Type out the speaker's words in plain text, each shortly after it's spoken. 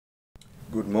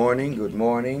Good morning, good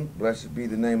morning. Blessed be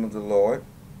the name of the Lord.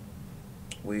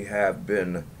 We have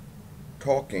been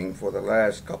talking for the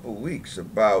last couple weeks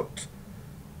about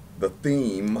the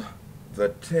theme, the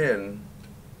Ten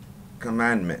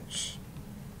Commandments.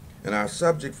 And our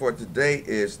subject for today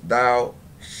is Thou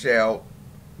shalt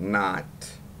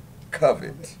not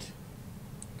covet.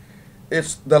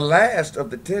 It's the last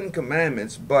of the Ten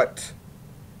Commandments, but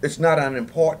it's not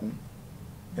unimportant,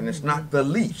 and it's not the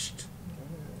least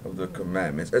of the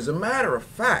commandments. As a matter of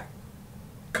fact,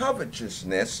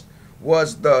 covetousness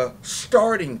was the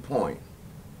starting point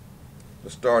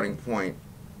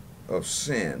of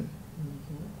sin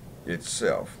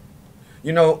itself.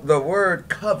 You know, the word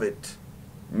covet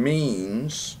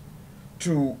means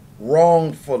to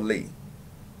wrongfully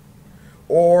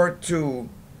or to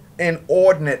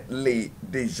inordinately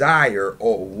desire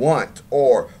or want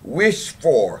or wish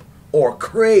for or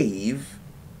crave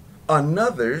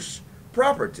another's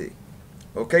property.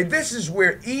 Okay, this is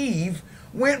where Eve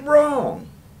went wrong.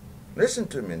 Listen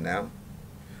to me now.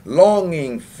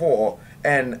 Longing for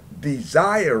and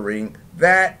desiring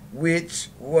that which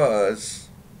was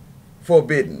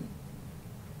forbidden.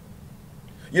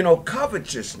 You know,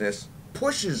 covetousness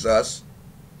pushes us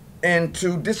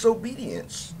into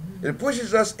disobedience. It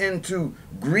pushes us into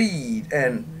greed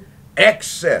and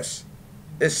excess,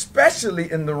 especially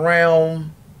in the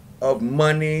realm of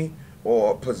money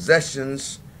or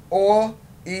possessions or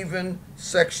even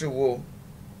sexual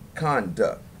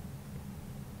conduct.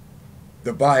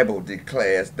 The Bible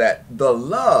declares that the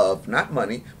love, not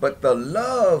money, but the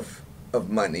love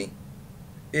of money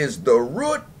is the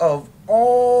root of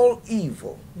all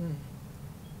evil.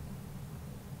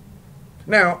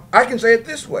 Now, I can say it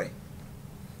this way.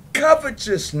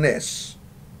 Covetousness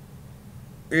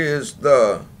is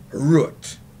the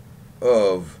root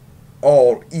of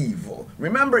all evil.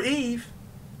 Remember Eve?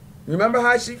 Remember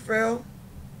how she fell?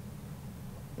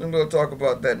 And we'll talk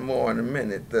about that more in a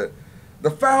minute.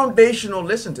 The foundational,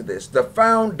 listen to this, the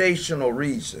foundational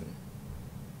reason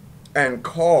and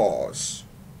cause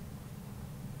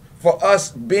for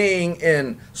us being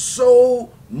in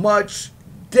so much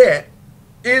debt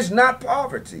is not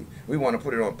poverty. We want to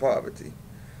put it on poverty.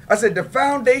 I said the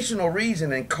foundational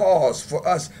reason and cause for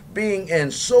us being in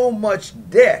so much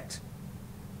debt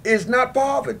is not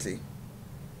poverty,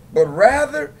 but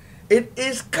rather it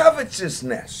is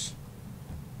covetousness.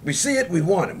 We see it, we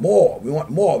want it more, we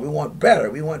want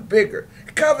better, we want bigger.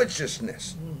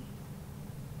 Covetousness.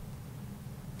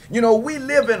 You know, we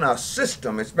live in a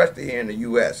system, especially here in the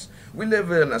U.S., we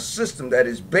live in a system that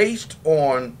is based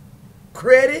on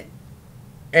credit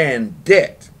and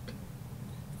debt,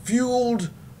 fueled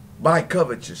by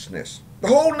covetousness. The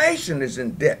whole nation is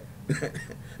in debt.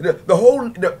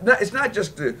 It's not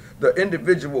just the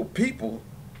individual people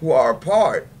who are a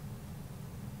part,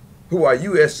 who are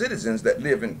U.S. citizens that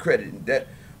live in credit and debt,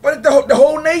 but the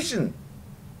whole nation.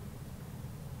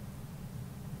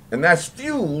 And that's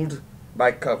fueled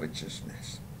by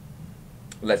covetousness.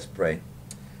 Let's pray.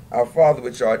 Our Father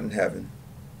which art in heaven,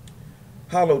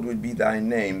 hallowed would be thy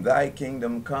name. Thy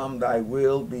kingdom come, thy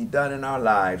will be done in our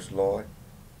lives, Lord.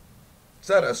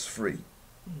 Set us free.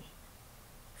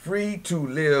 Free to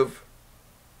live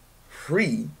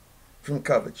free from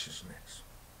covetousness.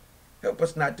 Help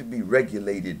us not to be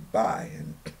regulated by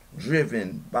and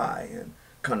driven by and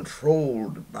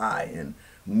controlled by and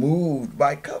moved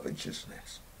by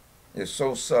covetousness. It's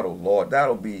so subtle, Lord.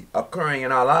 That'll be occurring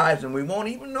in our lives and we won't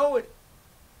even know it.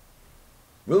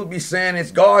 We'll be saying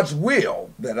it's God's will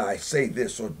that I say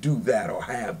this or do that or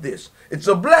have this. It's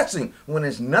a blessing when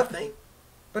it's nothing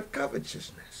but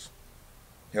covetousness.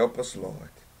 Help us, Lord.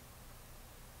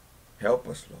 Help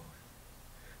us, Lord.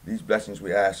 These blessings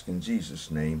we ask in Jesus'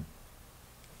 name.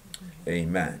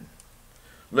 Amen.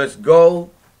 Let's go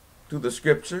to the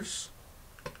scriptures.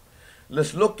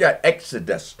 Let's look at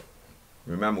Exodus.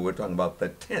 Remember, we're talking about the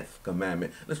 10th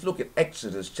commandment. Let's look at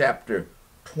Exodus chapter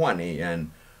 20 and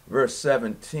verse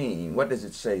 17. What does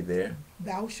it say there?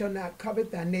 Thou shalt not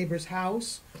covet thy neighbor's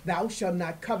house. Thou shalt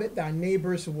not covet thy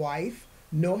neighbor's wife,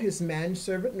 nor his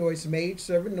manservant, nor his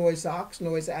maidservant, nor his ox,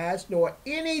 nor his ass, nor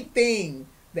anything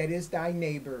that is thy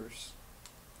neighbor's.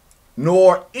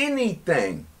 Nor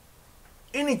anything.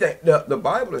 Anything. The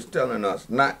Bible is telling us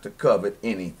not to covet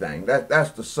anything.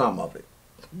 That's the sum of it.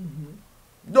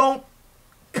 Don't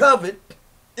covet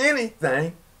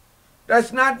anything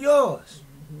that's not yours.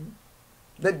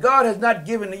 That God has not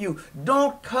given to you.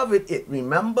 Don't covet it.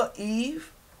 Remember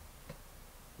Eve?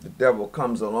 The devil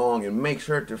comes along and makes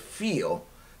her to feel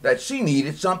that she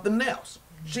needed something else.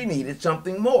 She needed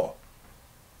something more.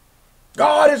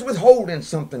 God is withholding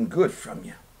something good from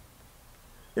you.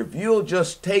 if you'll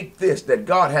just take this that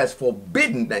God has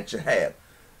forbidden that you have.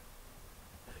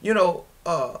 You know,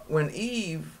 when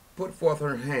Eve put forth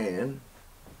her hand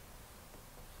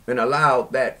and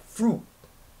allowed that fruit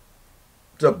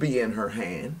to be in her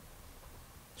hand,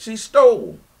 she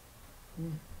stole.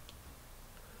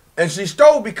 And she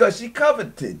stole because she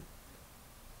coveted.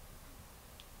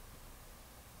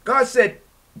 God said,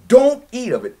 don't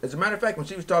eat of it. As a matter of fact, when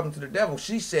she was talking to the devil,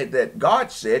 she said that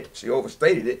God said, she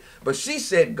overstated it, but she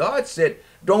said, God said,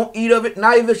 don't eat of it,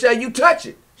 neither shall you touch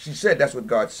it. She said that's what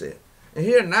God said. And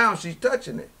here now she's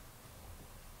touching it.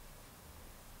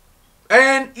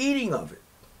 And eating of it.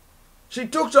 She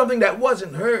took something that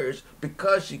wasn't hers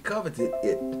because she coveted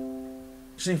it.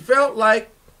 She felt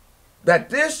like that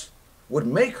this would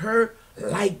make her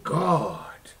like God.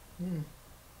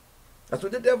 That's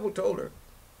what the devil told her.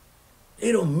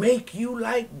 It'll make you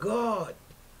like God.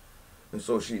 And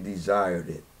so she desired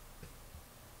it.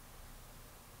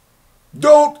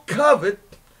 Don't covet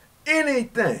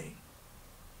anything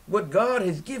what God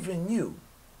has given you.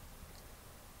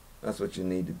 That's what you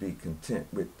need to be content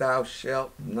with. Thou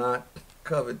shalt not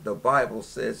covet. The Bible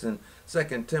says in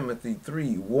 2 Timothy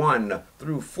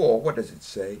 3:1-4. What does it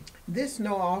say? This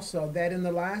know also, that in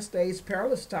the last days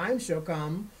perilous times shall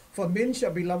come. For men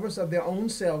shall be lovers of their own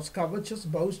selves, covetous,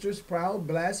 boasters, proud,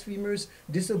 blasphemers,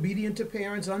 disobedient to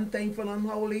parents, unthankful,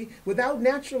 unholy, without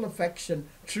natural affection,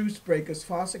 truce breakers,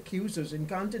 false accusers,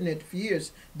 incontinent,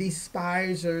 fierce,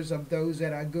 despisers of those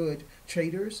that are good,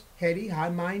 traitors, heady,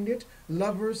 high-minded,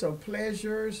 lovers of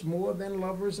pleasures more than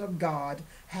lovers of God,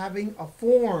 having a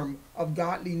form of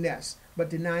godliness, but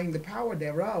denying the power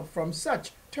thereof. From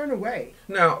such turn away.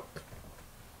 Now,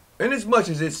 inasmuch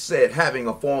as it's said having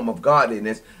a form of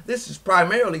godliness, this is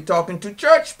primarily talking to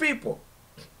church people.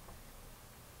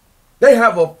 They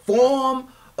have a form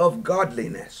of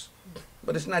godliness,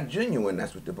 but it's not genuine.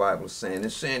 That's what the Bible is saying.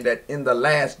 It's saying that in the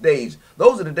last days,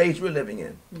 those are the days we're living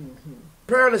in.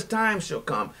 Perilous times shall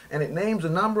come, and it names a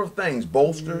number of things.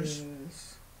 Boasters,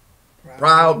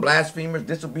 proud, blasphemers,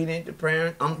 disobedient to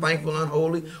parents, unthankful,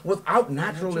 unholy, without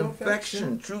natural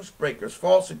affection, truce breakers,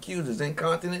 false accusers,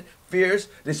 incontinent, fierce,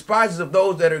 despisers of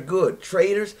those that are good,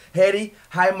 traitors, heady,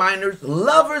 high-minders,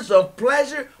 lovers of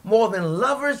pleasure more than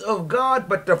lovers of God.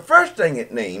 But the first thing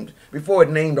it named, before it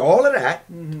named all of that,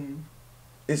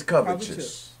 is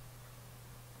covetous.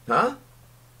 Huh?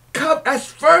 That's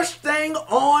first thing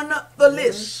on the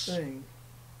list.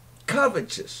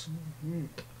 Covetous.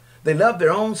 They love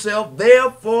their own self,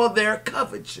 therefore they're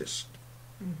covetous.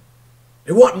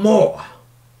 They want more.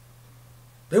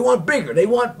 They want bigger. They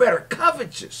want better.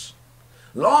 Covetous.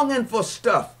 Longing for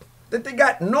stuff that they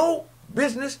got no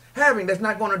business having, that's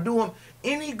not going to do them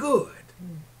any good.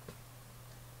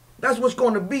 That's what's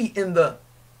going to be in the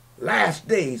last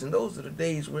days, and those are the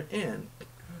days we're in.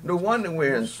 No wonder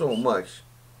we're in so much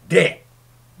debt.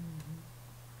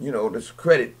 You know, this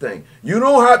credit thing. You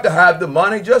don't have to have the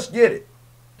money, just get it.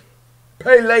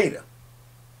 Pay later.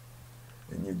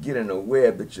 And you get in a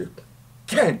web that you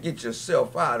can't get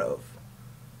yourself out of.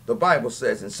 The Bible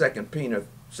says in 2 Peter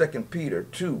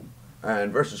 2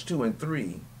 and verses 2 and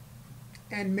 3.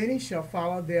 And many shall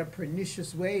follow their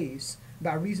pernicious ways,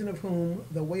 by reason of whom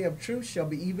the way of truth shall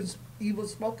be evil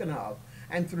spoken of.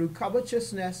 And through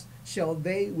covetousness shall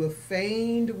they with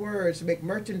feigned words make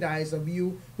merchandise of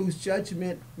you, whose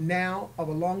judgment now of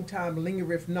a long time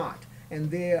lingereth not, and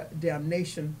their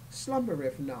damnation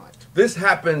slumbereth not. This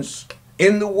happens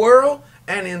in the world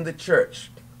and in the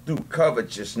church through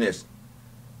covetousness.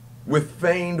 With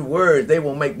feigned words, they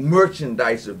will make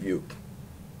merchandise of you.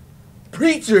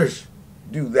 Preachers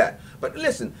do that. But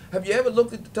listen, have you ever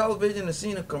looked at the television and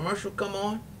seen a commercial come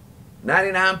on?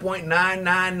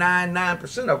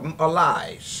 99.9999% of them are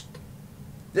lies.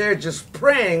 They're just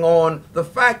preying on the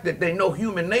fact that they know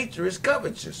human nature is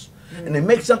covetous. And they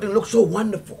make something look so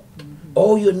wonderful.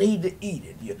 Oh, you need to eat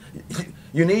it.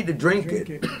 You need to drink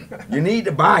it. You need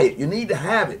to buy it. You need to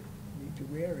have it. You need to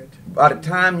wear it. By the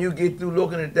time you get through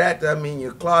looking at that, I mean,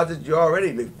 your closet, you're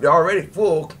already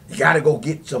full. You got to go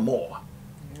get some more.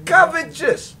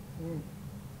 Covetous.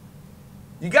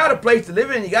 You got a place to live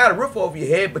in. You got a roof over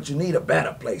your head, but you need a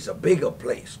better place, a bigger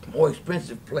place, more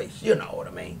expensive place. You know what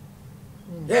I mean?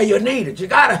 Yeah, you need it. You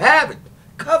got to have it.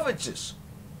 Covetous.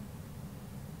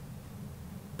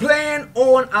 Playing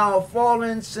on our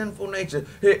fallen, sinful nature.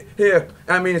 Here,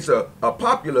 I mean, it's a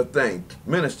popular thing.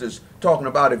 Ministers talking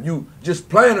about, if you just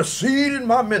plant a seed in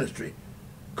my ministry,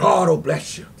 God will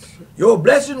bless you. Your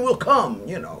blessing will come,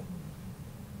 you know.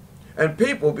 And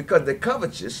people, because they're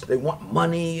covetous, they want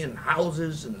money and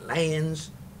houses and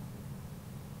lands.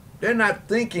 They're not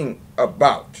thinking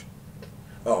about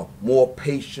more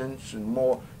patience and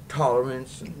more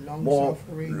tolerance and Long more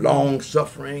suffering. long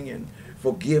suffering and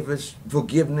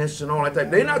forgiveness and all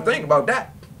that. They're not thinking about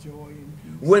that. Joy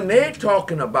and peace. When they're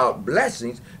talking about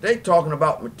blessings, they're talking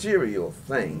about material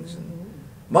things and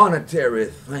monetary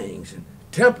things and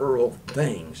temporal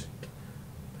things.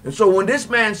 And so when this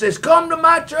man says, come to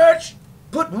my church,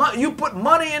 you put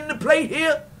money in the plate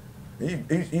here.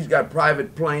 He's got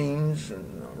private planes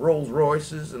and Rolls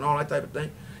Royces and all that type of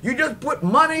thing. You just put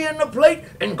money in the plate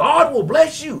and God will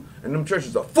bless you. And them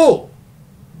churches are full.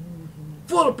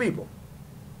 Full of people.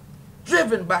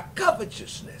 Driven by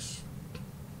covetousness.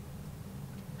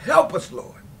 Help us,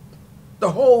 Lord.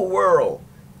 The whole world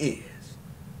is.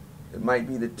 It might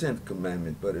be the 10th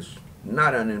commandment, but it's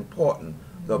not unimportant.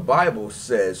 The Bible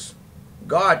says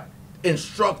God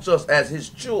instructs us as his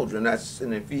children. That's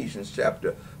in Ephesians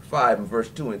chapter 5 and verse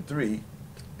 2 and 3.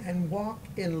 And walk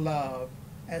in love,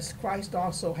 as Christ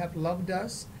also hath loved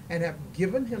us, and hath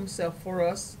given himself for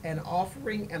us, an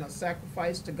offering and a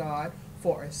sacrifice to God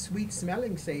for a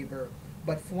sweet-smelling savor.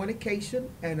 But fornication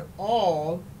and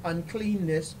all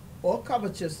uncleanness or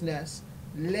covetousness,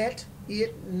 let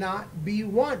it not be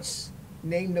once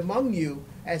named among you,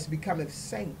 as becometh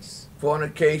saints.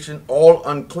 Fornication, all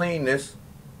uncleanness,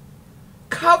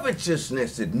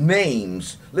 covetousness, it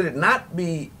names. Let it not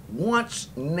be once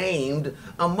named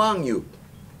among you.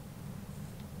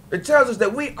 It tells us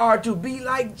that we are to be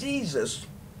like Jesus,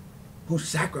 who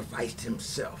sacrificed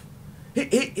himself.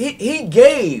 He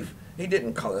gave. He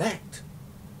didn't collect.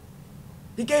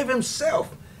 He gave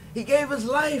himself. He gave his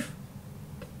life.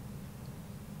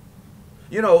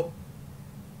 You know,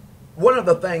 one of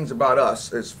the things about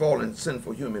us as fallen,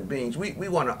 sinful human beings, we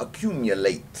want to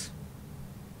accumulate.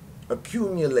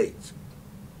 Accumulate.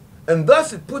 And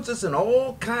thus it puts us in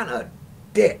all kind of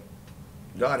debt.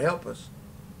 God help us.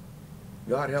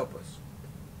 God help us.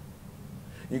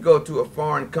 You go to a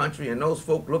foreign country and those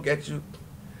folk look at you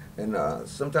and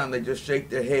sometimes they just shake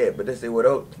their head, but they say,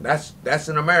 well, that's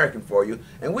an American for you.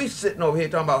 And we sitting over here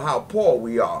talking about how poor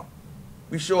we are.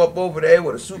 We show up over there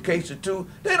with a suitcase or two.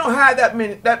 They don't have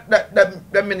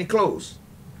that many clothes.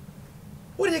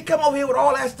 What do they come over here with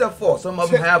all that stuff for? Some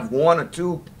of them have one or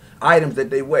two items that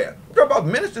they wear. I'm talking about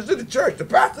ministers of the church, the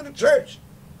pastor of the church.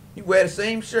 You wear the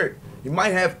same shirt. You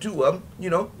might have two of them, you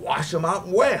know, wash them out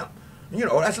and wear them. You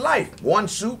know, that's life. One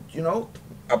suit, you know,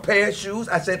 a pair of shoes.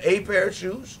 I said a pair of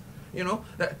shoes. You know,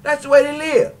 that's the way they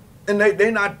live. And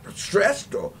they're not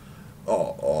stressed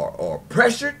or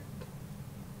pressured.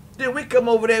 Then we come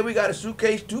over there, we got a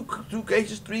suitcase, two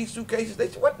suitcases, three suitcases. They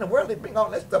say, what in the world they bring all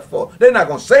that stuff for? They're not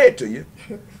going to say it to you.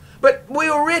 But we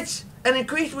are rich and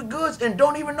increased with goods and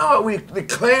don't even know it. We're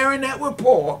declaring that we're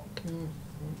poor. And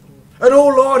oh,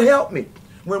 Lord, help me.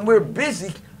 When we're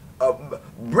busy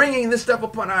bringing this stuff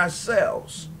upon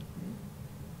ourselves.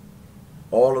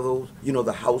 All of those, you know,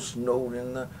 the house note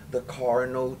and the car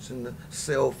notes and the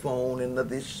cell phone and the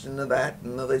this and the that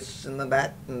and the this and the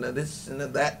that and the this and the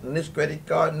that and this credit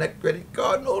card and that credit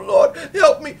card. And oh, Lord,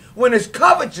 help me. When it's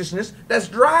covetousness that's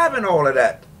driving all of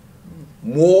that.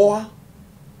 More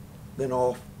than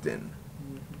often.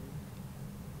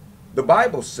 The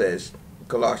Bible says,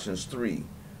 Colossians 3,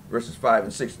 verses 5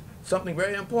 and 6, something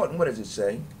very important. What does it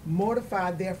say?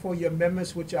 Mortify therefore your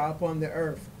members which are upon the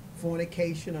earth,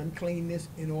 fornication, uncleanness,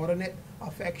 inordinate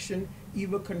affection,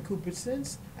 evil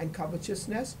concupiscence, and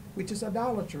covetousness, which is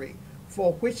idolatry.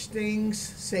 For which things'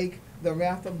 sake the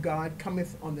wrath of God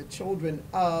cometh on the children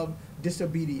of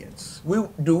disobedience.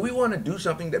 Do we want to do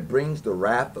something that brings the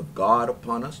wrath of God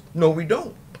upon us? No, we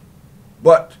don't.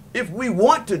 But if we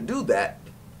want to do that,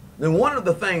 then one of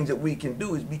the things that we can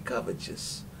do is be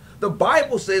covetous. The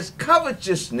Bible says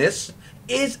covetousness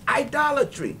is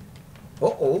idolatry.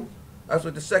 Uh-oh. That's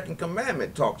what the second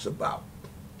commandment talks about.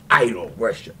 Idol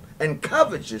worship. And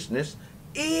covetousness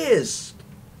is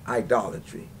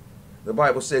idolatry. The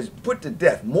Bible says, put to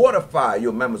death, mortify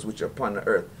your members which are upon the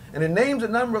earth. And it names a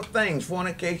number of things: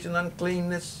 fornication,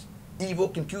 uncleanness, evil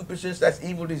concupiscence, that's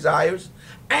evil desires,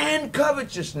 and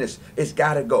covetousness. It's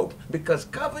got to go, because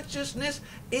covetousness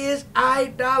is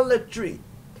idolatry.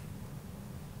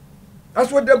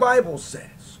 That's what the Bible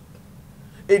says.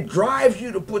 It drives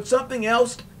you to put something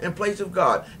else in place of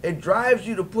God. It drives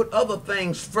you to put other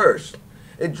things first.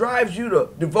 It drives you to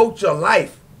devote your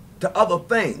life to other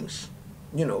things.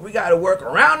 You know, we got to work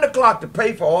around the clock to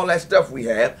pay for all that stuff we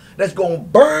have that's going to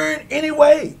burn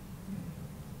anyway.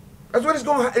 That's what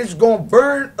it's going to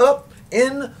burn up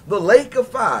in the lake of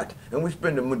fire. And we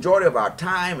spend the majority of our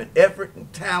time and effort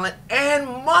and talent and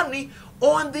money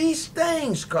on these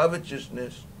things.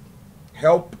 Covetousness.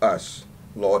 Help us,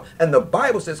 Lord. And the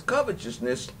Bible says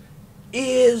covetousness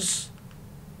is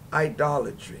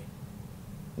idolatry.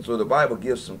 And so the Bible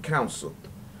gives some counsel.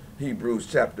 Hebrews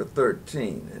chapter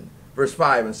 13 and verse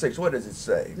 5 and 6. What does it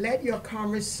say? Let your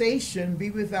conversation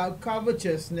be without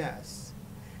covetousness,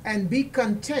 and be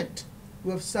content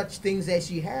with such things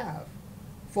as ye have.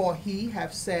 For he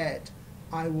hath said,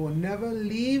 I will never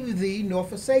leave thee nor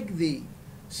forsake thee,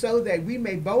 so that we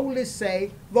may boldly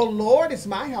say, the Lord is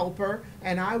my helper,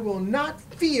 and I will not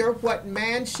fear what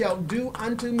man shall do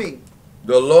unto me.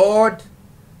 The Lord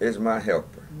is my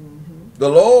helper. The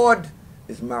Lord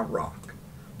is my rock.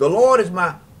 The Lord is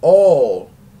my all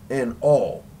in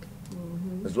all.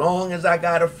 As long as I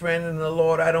got a friend in the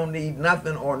Lord, I don't need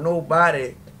nothing or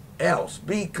nobody else.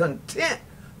 Be content,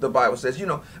 the Bible says. You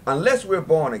know, unless we're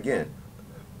born again,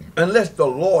 unless the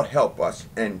Lord help us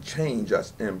and change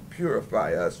us and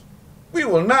purify us, we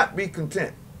will not be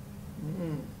content.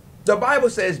 The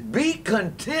Bible says, be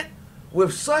content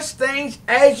with such things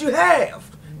as you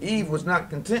have. Eve was not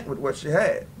content with what she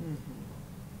had.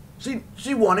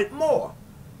 She wanted more.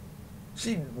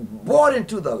 She bought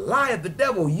into the lie of the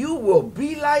devil. You will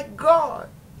be like God.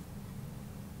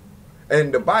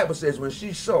 And the Bible says when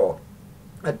she saw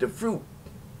that the fruit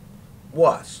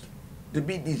was to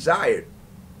be desired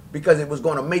because it was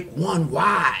going to make one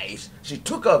wise, she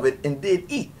took of it and did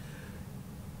eat.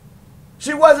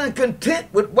 She wasn't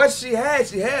content with what she had.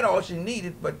 She had all she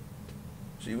needed, but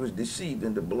she was deceived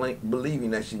into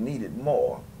believing that she needed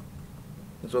more.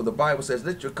 And so the Bible says,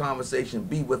 let your conversation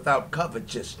be without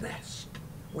covetousness.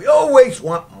 We always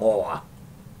want more.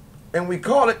 And we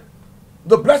call it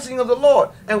the blessing of the Lord.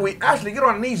 And we actually get on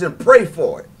our knees and pray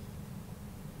for it.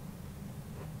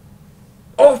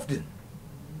 Often.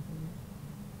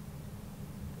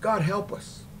 God help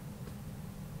us.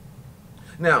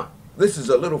 Now, this is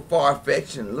a little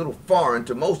far-fetched and a little foreign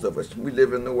to most of us. We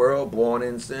live in the world, born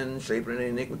in sin, shaped in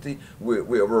iniquity. We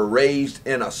were raised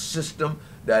in a system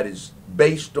that is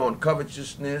based on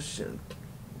covetousness and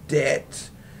debt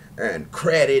and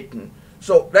credit. And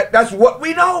so that's what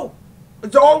we know.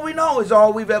 It's all we know. It's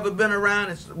all we've ever been around.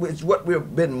 It's what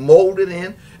we've been molded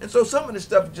in. And so some of this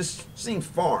stuff just seems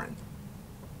foreign.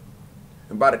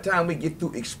 And by the time we get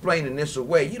through explaining this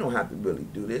away, you don't have to really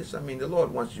do this. I mean, the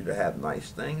Lord wants you to have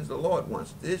nice things. The Lord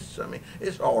wants this. I mean,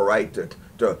 it's all right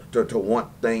to want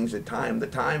things at time to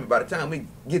time. And by the time we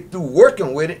get through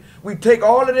working with it, we take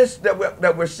all of this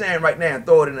that we're saying right now and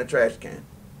throw it in the trash can.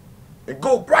 And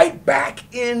go right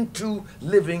back into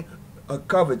living a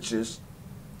covetous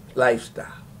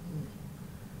lifestyle.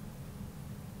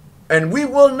 And we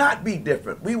will not be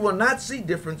different. We will not see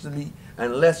differently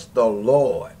unless the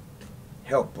Lord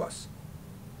help us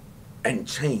and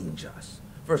change us.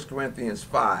 1 Corinthians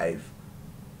 5.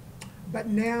 But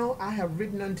now I have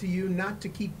written unto you not to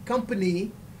keep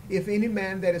company if any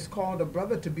man that is called a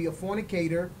brother to be a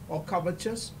fornicator or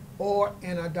covetous or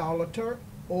an idolater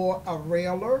or a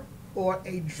railer or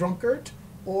a drunkard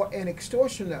or an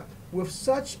extortioner. With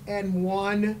such an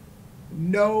one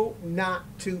know not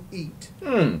to eat.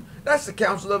 That's the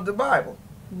counsel of the Bible.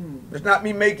 It's not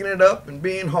me making it up and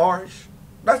being harsh.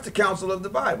 That's the counsel of the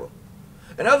Bible.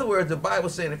 In other words, the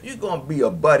Bible's saying if you're going to be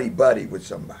a buddy-buddy with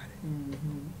somebody,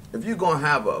 if you're going to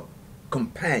have a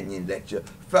companion that you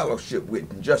fellowship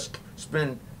with and just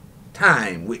spend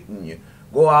time with and you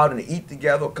go out and eat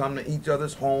together, come to each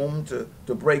other's home to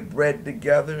break bread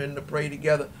together and to pray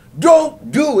together,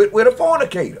 don't do it with a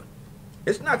fornicator.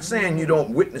 It's not saying you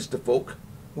don't witness to folk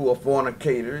who are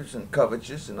fornicators and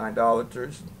covetous and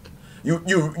idolaters.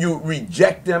 You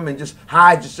reject them and just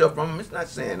hide yourself from them. It's not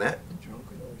saying that.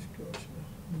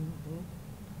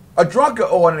 A drunkard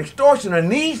or an extortioner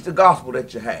needs the gospel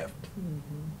that you have.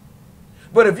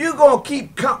 But if you're going to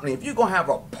keep company, if you're going to have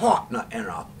a partner and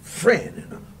a friend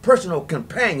and a personal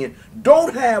companion,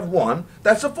 don't have one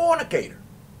that's a fornicator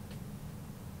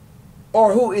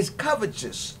or who is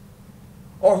covetous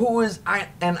or who is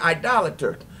an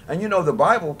idolater. And you know the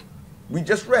Bible, we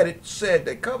just read it, said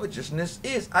that covetousness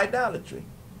is idolatry.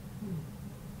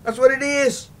 That's what it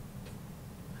is.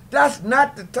 That's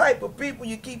not the type of people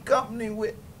you keep company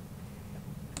with.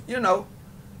 You know,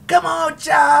 come on,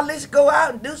 child, let's go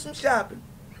out and do some shopping.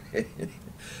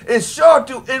 It's sure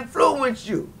to influence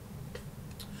you.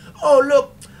 Oh,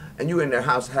 look, and you're in their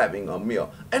house having a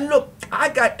meal. And look, I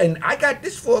got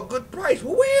this for a good price.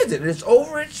 Well, where is it? It's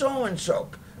over at so-and-so.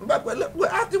 But look,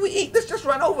 after we eat, let's just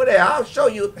run over there. I'll show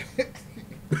you.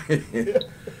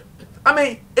 I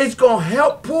mean, it's going to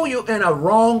help pull you in a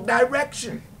wrong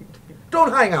direction.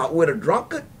 Don't hang out with a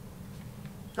drunkard.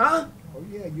 Huh? Oh,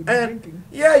 yeah, you've been drinking.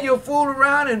 Yeah, you'll fool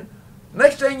around, and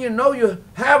next thing you know, you're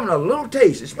having a little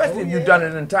taste, especially if you've done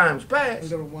it in times past. A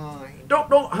little wine.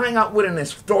 Don't hang out with an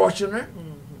extortioner.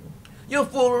 You'll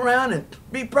fool around and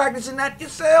be practicing that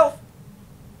yourself.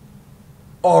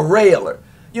 or railer.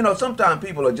 You know, sometimes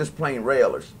people are just plain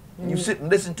railers. And you sit and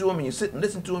listen to them, and you sit and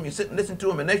listen to them, you sit and listen to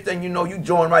them, and next thing you know, you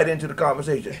join right into the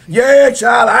conversation. Yeah,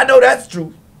 child, I know that's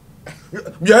true.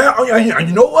 Yeah, and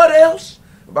you know what else?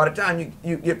 By the time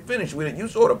you get finished with it, you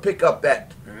sort of pick up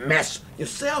that mess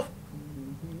yourself.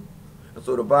 And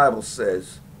so the Bible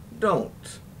says,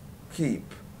 don't keep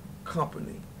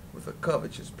company with a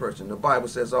covetous person. The Bible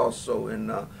says also in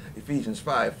Ephesians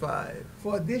 5:5.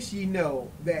 For this ye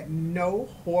know, that no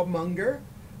whoremonger,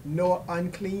 nor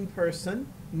unclean person,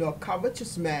 nor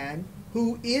covetous man,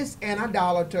 who is an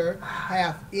idolater,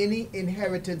 hath any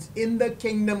inheritance in the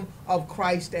kingdom of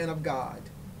Christ and of God.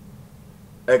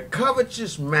 A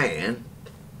covetous man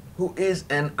who is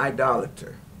an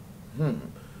idolater.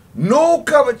 No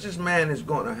covetous man is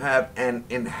going to have an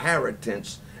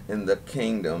inheritance in the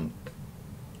kingdom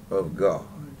of God.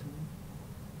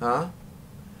 Huh?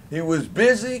 He was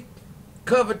busy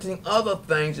coveting other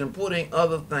things and putting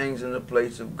other things in the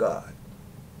place of God.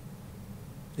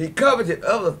 He coveted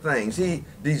other things. He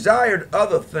desired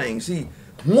other things. He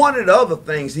wanted other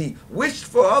things. He wished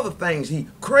for other things. He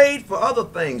craved for other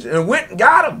things and went and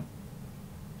got them.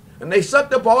 And they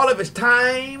sucked up all of his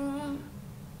time,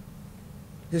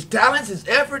 his talents, his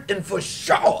effort, and for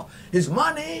sure, his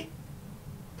money.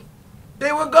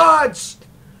 They were God's.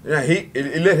 Yeah, he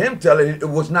let him tell it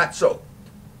was not so.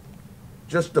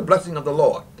 Just the blessing of the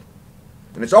Lord.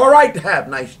 And it's all right to have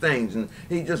nice things. And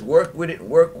he just worked with it and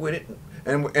worked with it.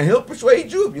 And he'll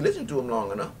persuade you if you listen to him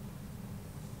long enough.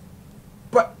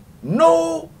 But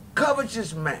no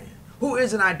covetous man who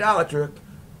is an idolater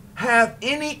have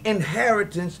any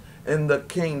inheritance in the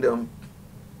kingdom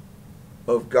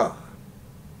of God.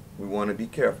 We want to be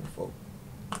careful,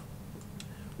 folks.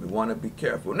 We want to be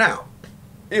careful. Now,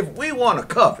 if we want to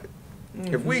covet,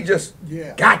 if we just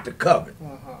got to covet,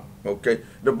 okay,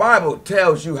 the Bible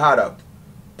tells you how to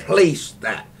place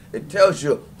that. It tells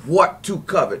you what to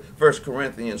covet. 1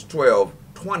 Corinthians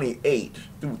 12:28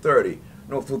 through 30.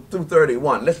 No, through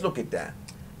 31. Let's look at that.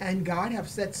 And God hath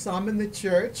set some in the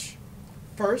church,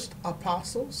 first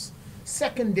apostles,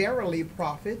 secondarily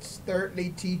prophets,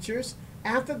 thirdly teachers,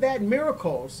 after that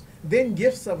miracles, then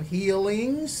gifts of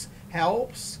healings,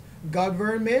 helps,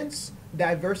 governments,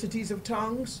 diversities of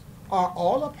tongues. Are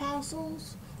all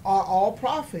apostles? Are all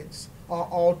prophets? Are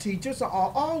all teachers?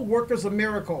 Are all workers of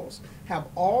miracles? Have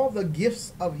all the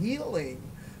gifts of healing?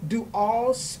 Do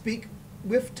all speak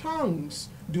with tongues?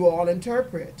 Do all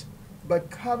interpret?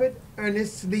 But covet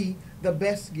earnestly the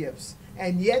best gifts,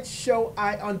 and yet show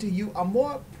I unto you a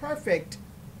more perfect,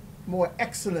 more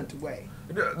excellent way.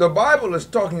 The Bible is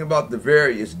talking about the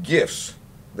various gifts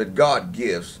that God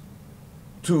gives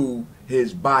to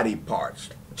his body parts,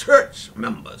 church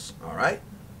members, all right?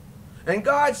 And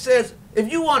God says,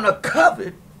 if you want to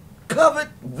covet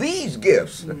these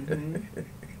gifts.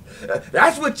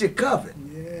 That's what you covet.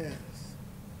 Yes.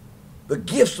 The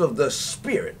gifts of the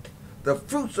Spirit, the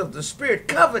fruits of the Spirit,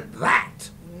 covet that.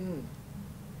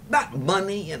 Not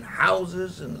money and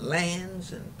houses and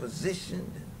lands and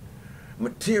positions and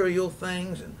material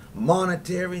things and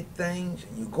monetary things.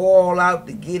 And you go all out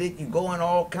to get it. You go in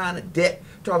all kind of debt.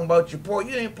 Talking about you're poor.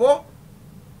 You ain't poor.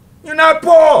 You're not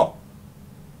poor.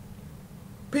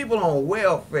 People on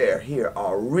welfare here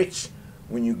are rich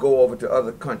when you go over to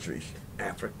other countries,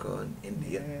 Africa and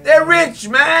India. Yeah. They're rich,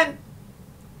 man.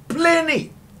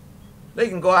 Plenty. They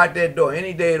can go out their door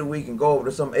any day of the week and go over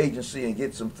to some agency and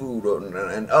get some food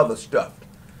and other stuff.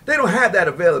 They don't have that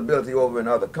availability over in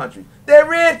other countries. They're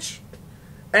rich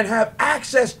and have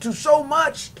access to so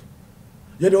much.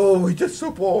 You know, we're just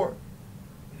so poor.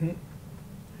 The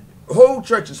whole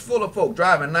church is full of folk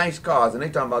driving nice cars and they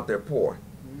talking about they're poor.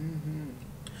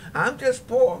 I'm just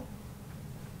poor.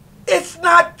 It's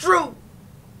not true.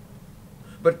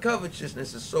 But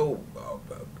covetousness is so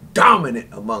dominant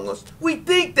among us. We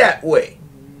think that way.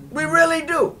 We really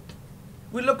do.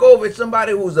 We look over at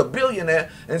somebody who's a billionaire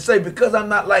and say, because I'm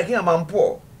not like him, I'm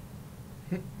poor.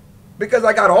 Because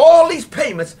I got all these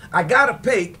payments I got to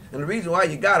pay, and the reason why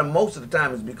you got them most of the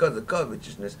time is because of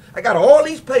covetousness. I got all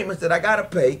these payments that I got to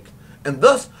pay, and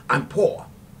thus I'm poor.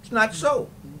 It's not so.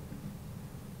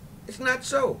 It's not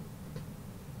so.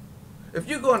 If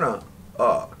you're going to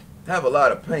have a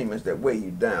lot of payments that weigh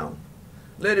you down,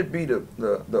 let it be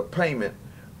the payment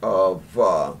of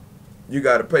you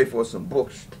got to pay for some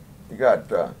books. You got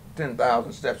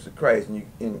 10,000 Steps to Christ, and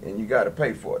you got to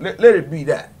pay for it. Let it be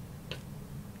that.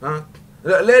 Huh?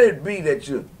 Let it be that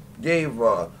you gave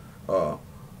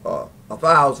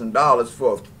 $1,000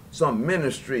 for some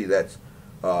ministry that's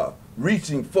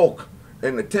reaching folk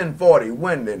in the 1040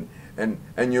 wind,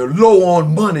 and you're low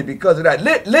on money because of that.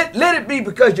 Let it be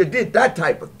because you did that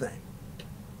type of thing.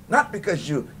 Not because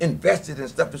you invested in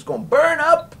stuff that's going to burn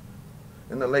up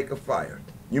in the lake of fire.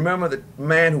 You remember the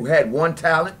man who had one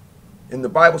talent? And the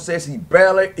Bible says he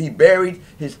buried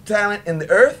his talent in the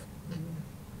earth.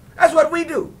 That's what we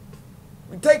do.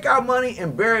 We take our money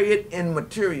and bury it in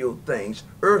material things,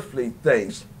 earthly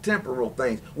things, temporal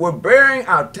things. We're burying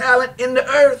our talent in the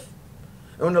earth.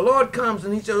 And when the Lord comes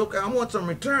and he says, okay, I want some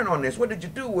return on this. What did you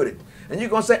do with it? And you're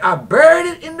going to say, I buried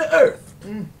it in the earth.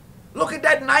 Look at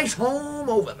that nice home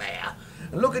over there.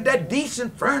 And look at that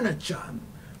decent furniture.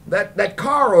 That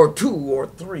car or two or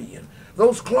three. And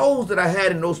those clothes that I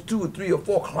had in those 2 or 3 or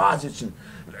 4 closets. And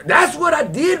that's what I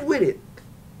did with it.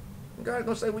 And God's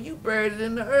going to say, well, you buried it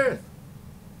in the earth.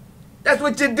 That's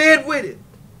what you did with it.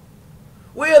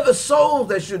 Where are the souls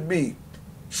that should be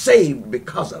saved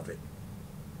because of it?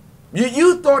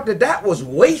 You thought that was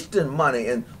wasting money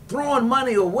and throwing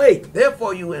money away.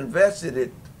 Therefore, you invested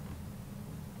it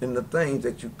in the things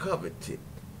that you coveted.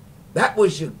 That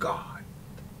was your God.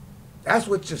 That's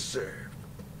what you served.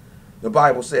 The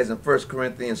Bible says in 1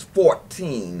 Corinthians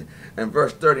 14 and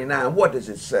verse 39, what does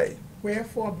it say?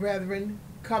 Wherefore, brethren,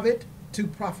 covet to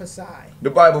prophesy.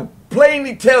 The Bible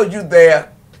plainly tells you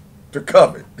there to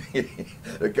covet.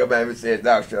 The commandment says,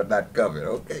 thou shalt not covet.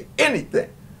 Okay, anything.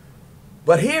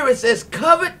 But here it says,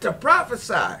 covet to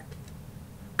prophesy.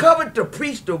 Covet to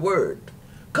preach the word.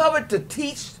 Covet to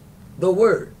teach the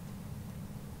word.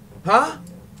 Huh?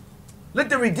 Let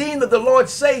the redeemed of the Lord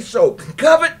say so.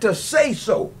 Covet to say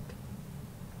so.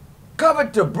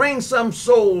 Covet to bring some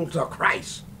soul to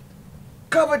Christ.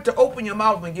 Covet to open your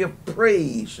mouth and give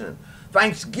praise and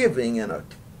thanksgiving and a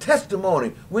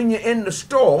testimony when you're in the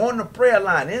store, on the prayer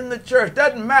line, in the church.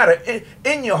 Doesn't matter.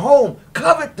 In your home,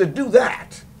 covet to do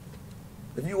that.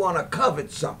 If you want to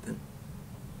covet something.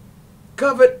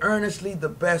 Covet earnestly the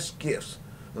best gifts.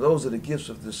 Those are the gifts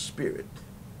of the Spirit.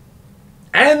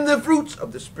 And the fruits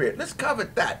of the Spirit. Let's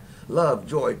covet that. Love,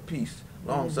 joy, peace,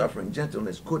 long-suffering,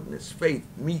 gentleness, goodness, faith,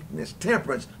 meekness,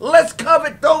 temperance. Let's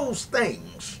covet those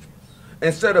things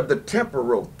instead of the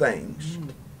temporal things,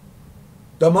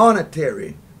 the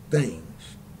monetary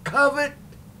things. Covet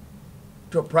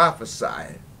to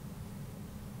prophesy.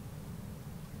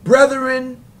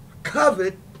 Brethren,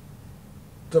 covet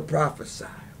to prophesy.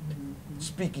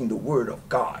 Speaking the word of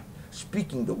God,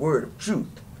 speaking the word of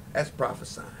truth. That's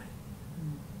prophesying.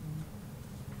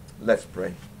 Let's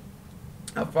pray.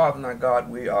 Our Father and our God,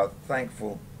 we are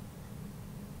thankful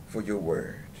for your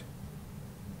word.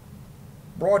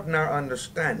 Broaden our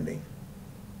understanding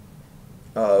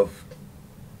of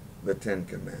the 10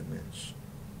 Commandments.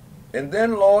 And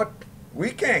then, Lord,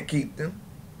 we can't keep them.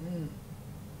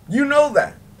 You know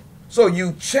that. So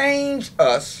you change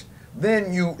us,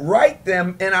 then you write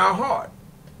them in our heart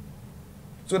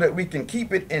so that we can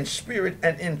keep it in spirit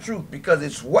and in truth because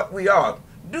it's what we are.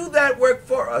 Do that work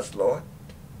for us, Lord.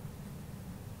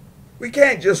 We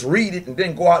can't just read it and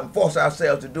then go out and force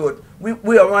ourselves to do it.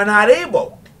 We are not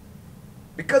able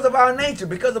because of our nature,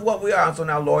 because of what we are. And so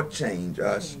now, Lord, change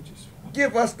us.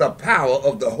 Give us the power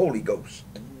of the Holy Ghost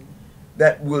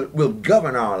that will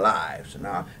govern our lives and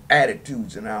our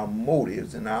attitudes and our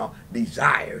motives and our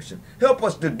desires. And help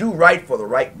us to do right for the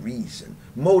right reason,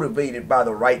 motivated by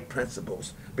the right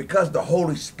principles, because the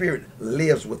Holy Spirit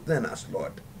lives within us,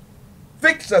 Lord.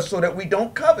 Fix us so that we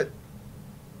don't covet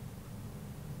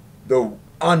the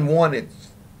unwanted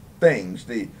things,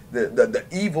 the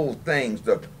evil things,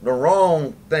 the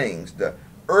wrong things, the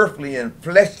earthly and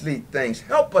fleshly things.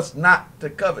 Help us not to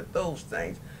covet those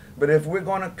things. But if we're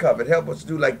going to covet, help us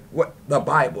do like what the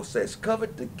Bible says.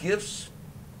 Covet the gifts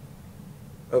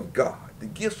of God, the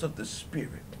gifts of the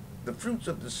Spirit, the fruits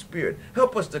of the Spirit.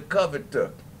 Help us to covet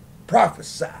to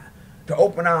prophesy, to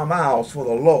open our mouths for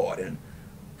the Lord and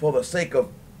for the sake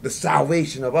of the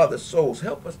salvation of other souls.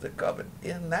 Help us to covet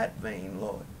in that vein,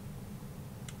 Lord.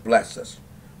 Bless us.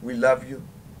 We love you.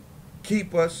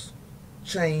 Keep us,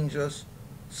 change us,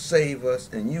 save us,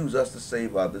 and use us to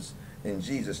save others. In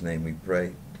Jesus' name we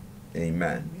pray.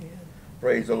 Amen.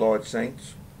 Praise the Lord,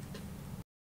 saints.